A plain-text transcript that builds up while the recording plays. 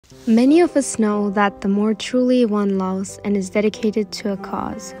Many of us know that the more truly one loves and is dedicated to a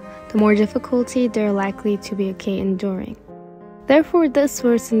cause, the more difficulty they're likely to be okay enduring. Therefore, this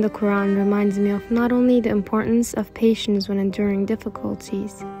verse in the Quran reminds me of not only the importance of patience when enduring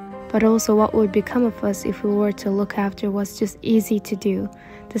difficulties, but also what would become of us if we were to look after what's just easy to do,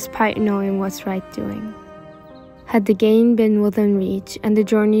 despite knowing what's right doing. Had the gain been within reach and the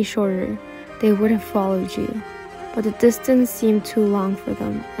journey shorter, they would have followed you. But the distance seemed too long for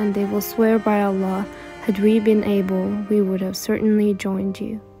them, and they will swear by Allah, had we been able, we would have certainly joined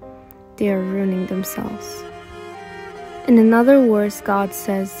you. They are ruining themselves. In another verse, God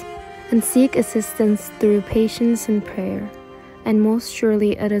says, "And seek assistance through patience and prayer. And most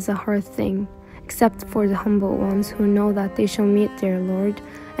surely it is a hard thing, except for the humble ones who know that they shall meet their Lord,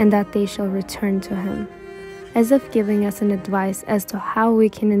 and that they shall return to Him," as if giving us an advice as to how we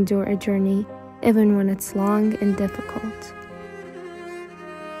can endure a journey even when it's long and difficult.